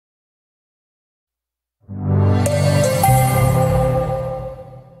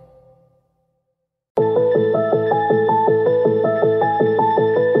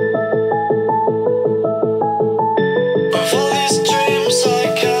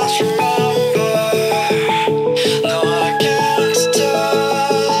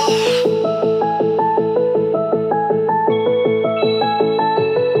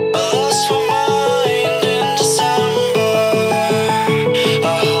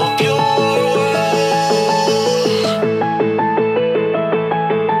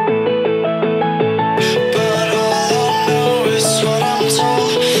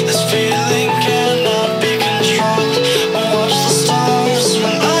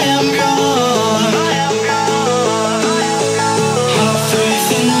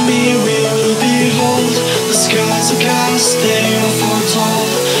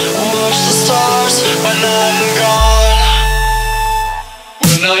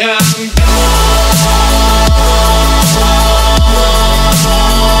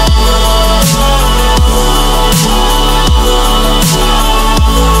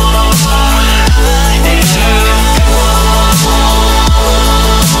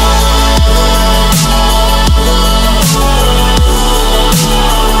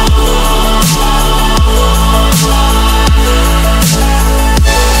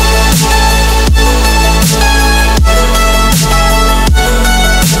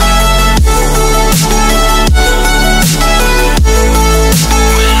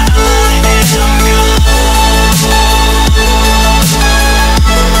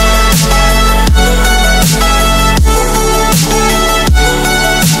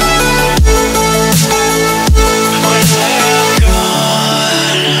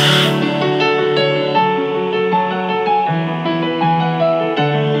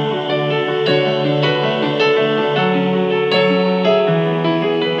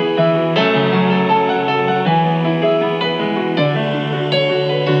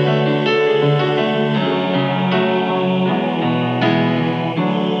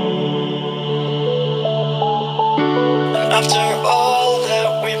After all that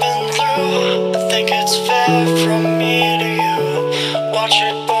we've been through, I think it's fair from me to you. Watch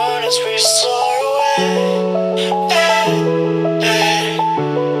it burn as we soar away. Hey, hey.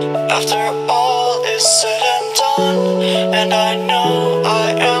 After all is said and done, and I know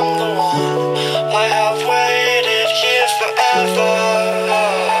I am the one, I have waited here forever.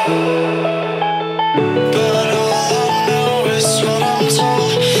 But all I know is what I'm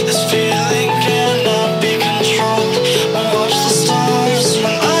told. This feeling cannot be controlled. Watch the stars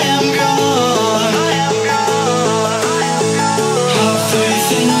when I am gone. Have faith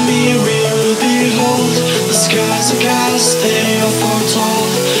in me, we will behold. The skies are cast, they are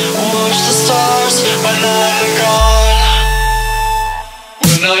foretold. Watch the stars when I am gone.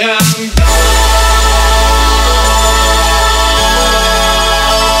 When I am gone.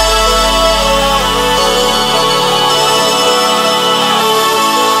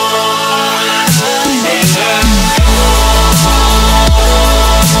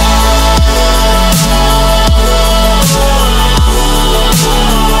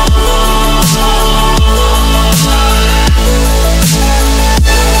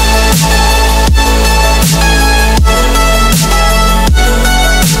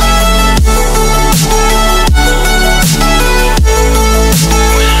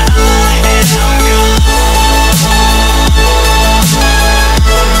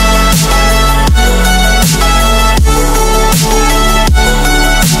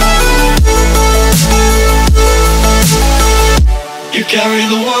 You carry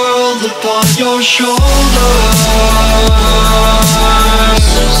the world upon your shoulders,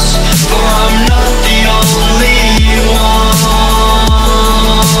 for I'm not the only one.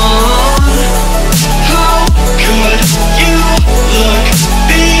 How could you look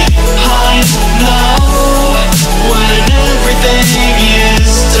behind now, when everything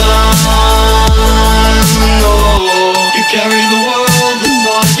is done? Oh, you carry the world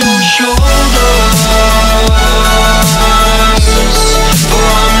upon your shoulders, for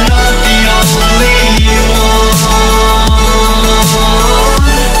I'm not the only one.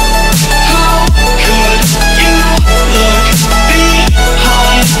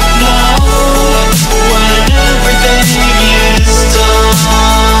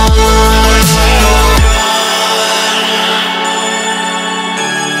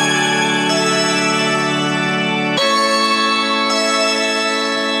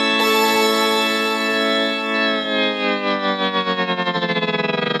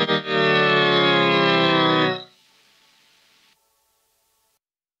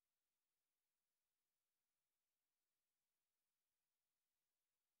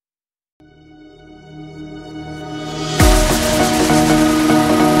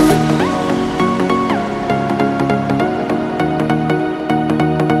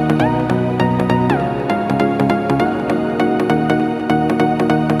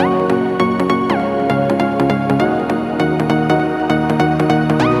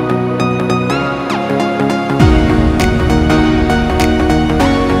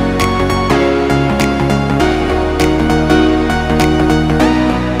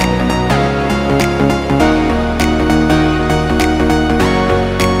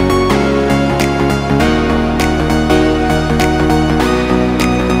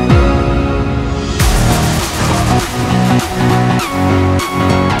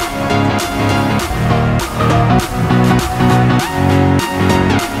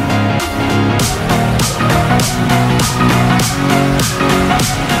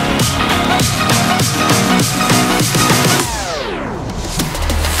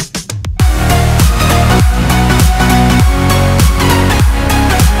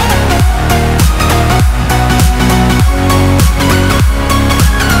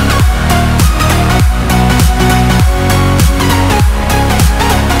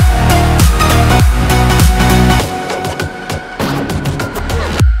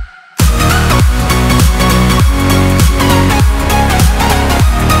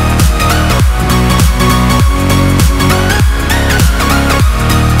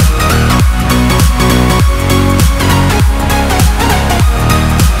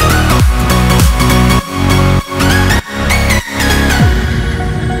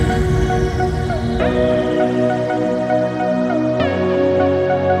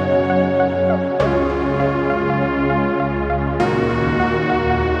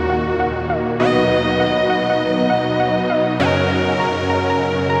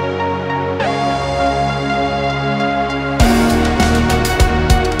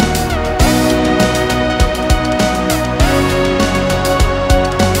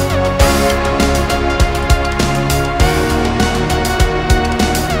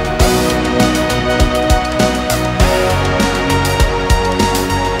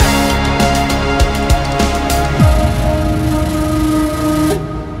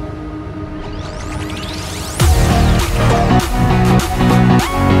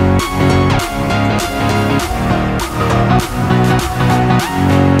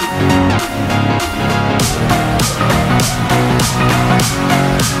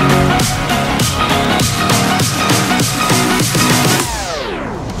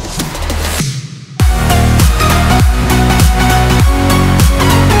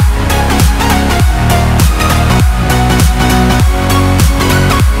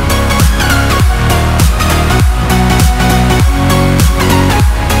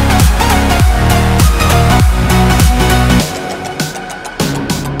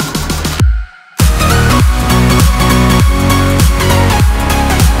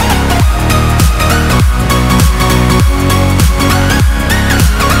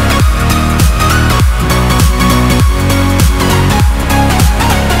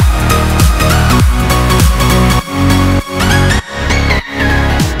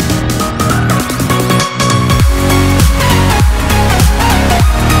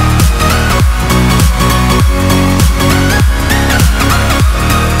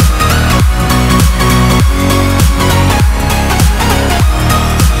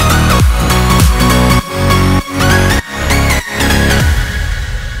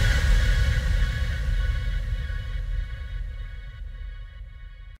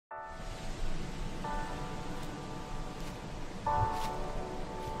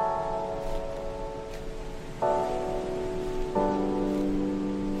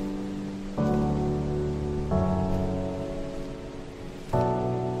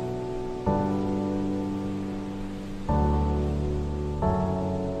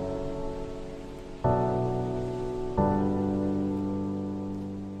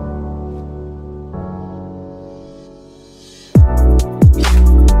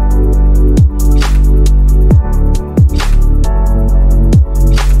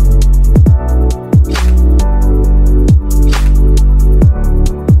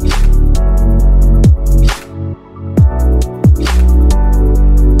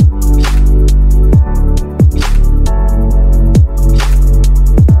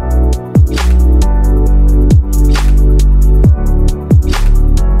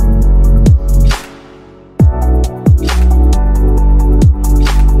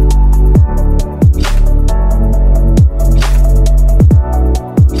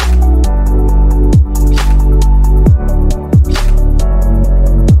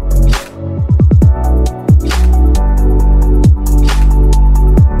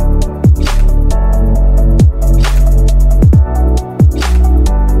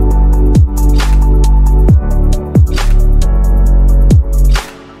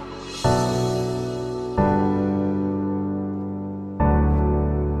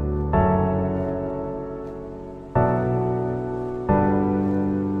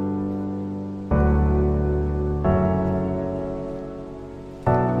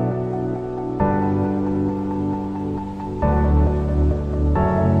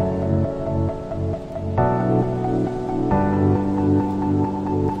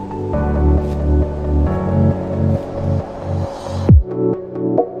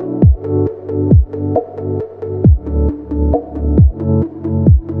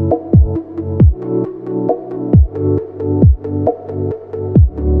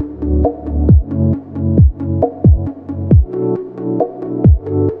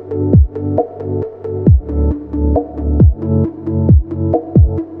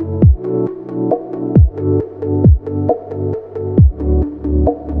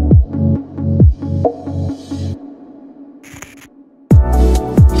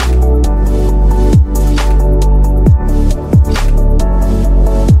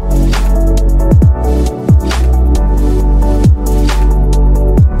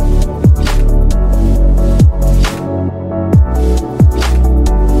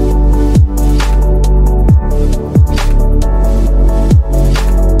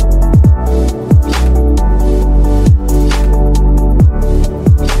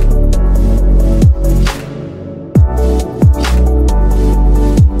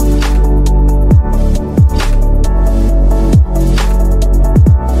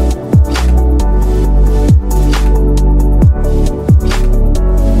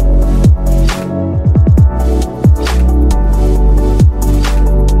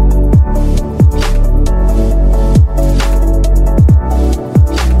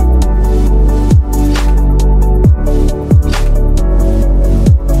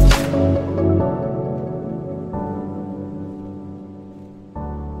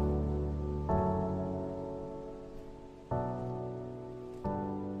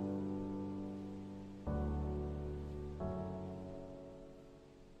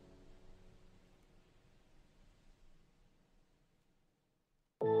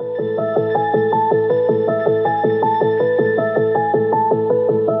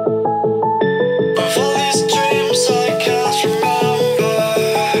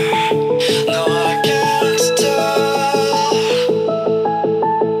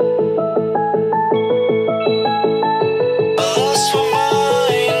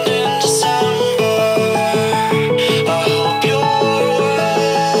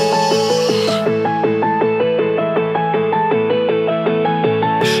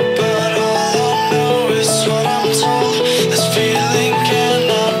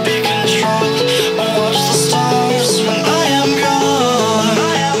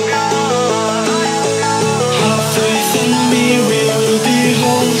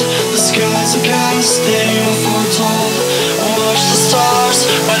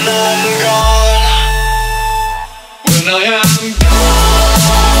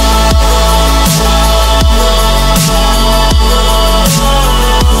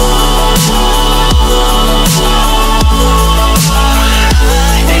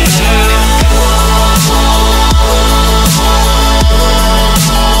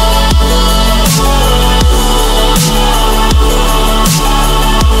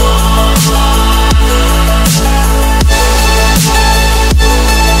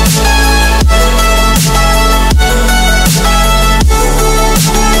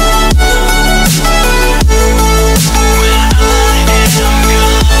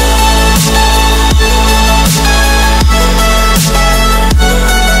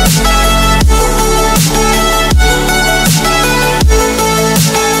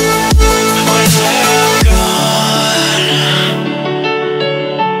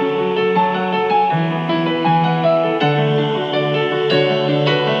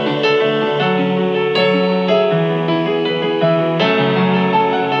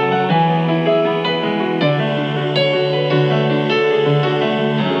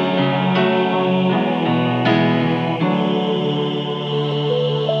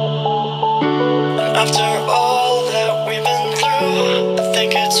 After all that we've been through, I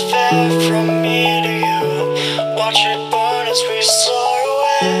think it's fair from me to you. Watch it burn as we soar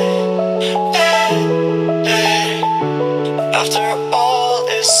away. Hey, hey. After all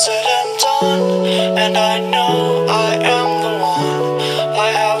is said and done, and I know I am the one, I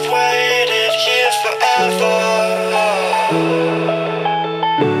have waited here forever.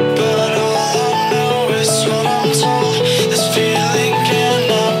 But all I know is what I'm told. This feeling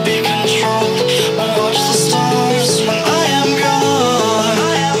cannot be controlled. But watch the stars when I am gone.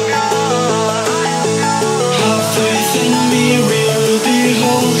 Have faith in me, we will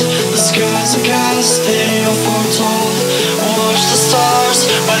behold. The skies are cast, they are foretold. Watch the stars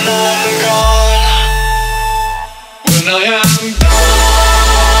when I'm gone. When I am gone.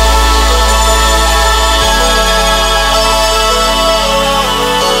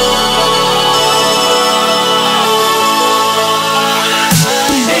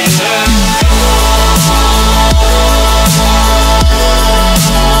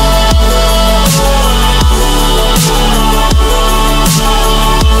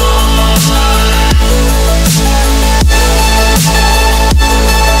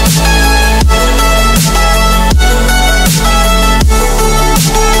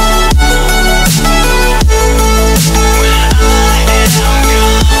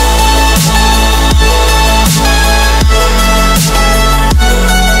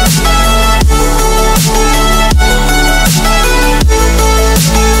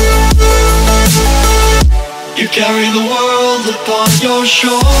 You carry the world upon your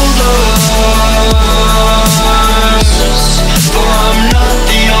shoulders.